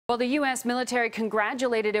Well, the U.S. military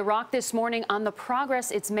congratulated Iraq this morning on the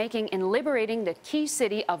progress it's making in liberating the key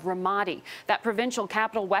city of Ramadi. That provincial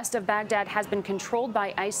capital west of Baghdad has been controlled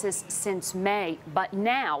by ISIS since May, but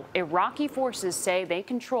now Iraqi forces say they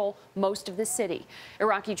control most of the city.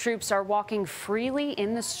 Iraqi troops are walking freely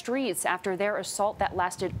in the streets after their assault that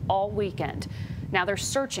lasted all weekend. Now they're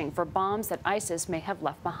searching for bombs that ISIS may have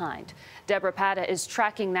left behind. Debora Patta is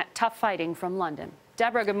tracking that tough fighting from London.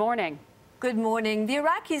 Deborah, good morning. Good morning. The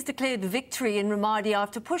Iraqis declared victory in Ramadi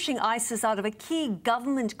after pushing ISIS out of a key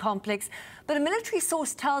government complex, but a military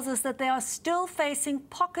source tells us that they are still facing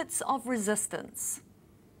pockets of resistance.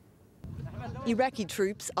 Iraqi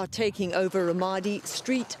troops are taking over Ramadi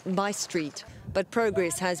street by street, but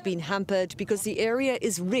progress has been hampered because the area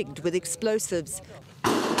is rigged with explosives.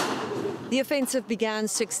 The offensive began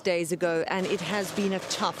 6 days ago, and it has been a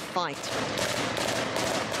tough fight.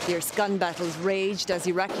 Fierce gun battles raged as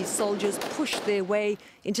Iraqi soldiers pushed their way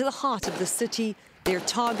into the heart of the city, their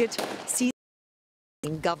target, seizing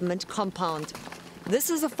government compound. This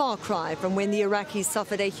is a far cry from when the Iraqis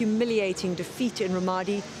suffered a humiliating defeat in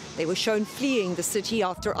Ramadi. They were shown fleeing the city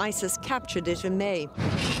after ISIS captured it in May.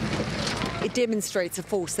 It demonstrates a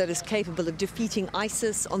force that is capable of defeating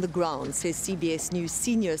ISIS on the ground, says CBS News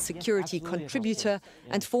senior security contributor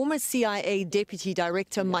and former CIA Deputy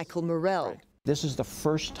Director Michael Morrell. This is the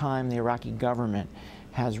first time the Iraqi government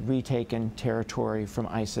has retaken territory from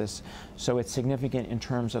ISIS, so it's significant in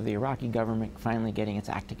terms of the Iraqi government finally getting its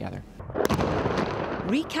act together.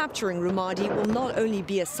 Recapturing Ramadi will not only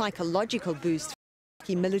be a psychological boost for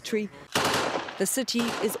the Iraqi military, the city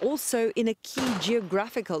is also in a key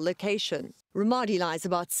geographical location. Ramadi lies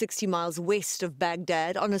about 60 miles west of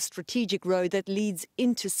Baghdad on a strategic road that leads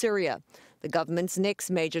into Syria. The government's next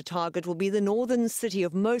major target will be the northern city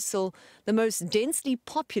of Mosul, the most densely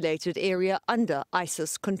populated area under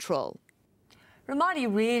ISIS control. Ramadi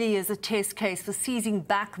really is a test case for seizing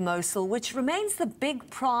back Mosul, which remains the big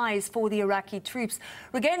prize for the Iraqi troops.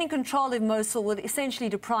 Regaining control of Mosul would essentially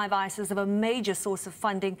deprive ISIS of a major source of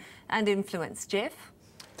funding and influence. Jeff?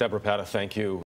 Debora Patta, thank you.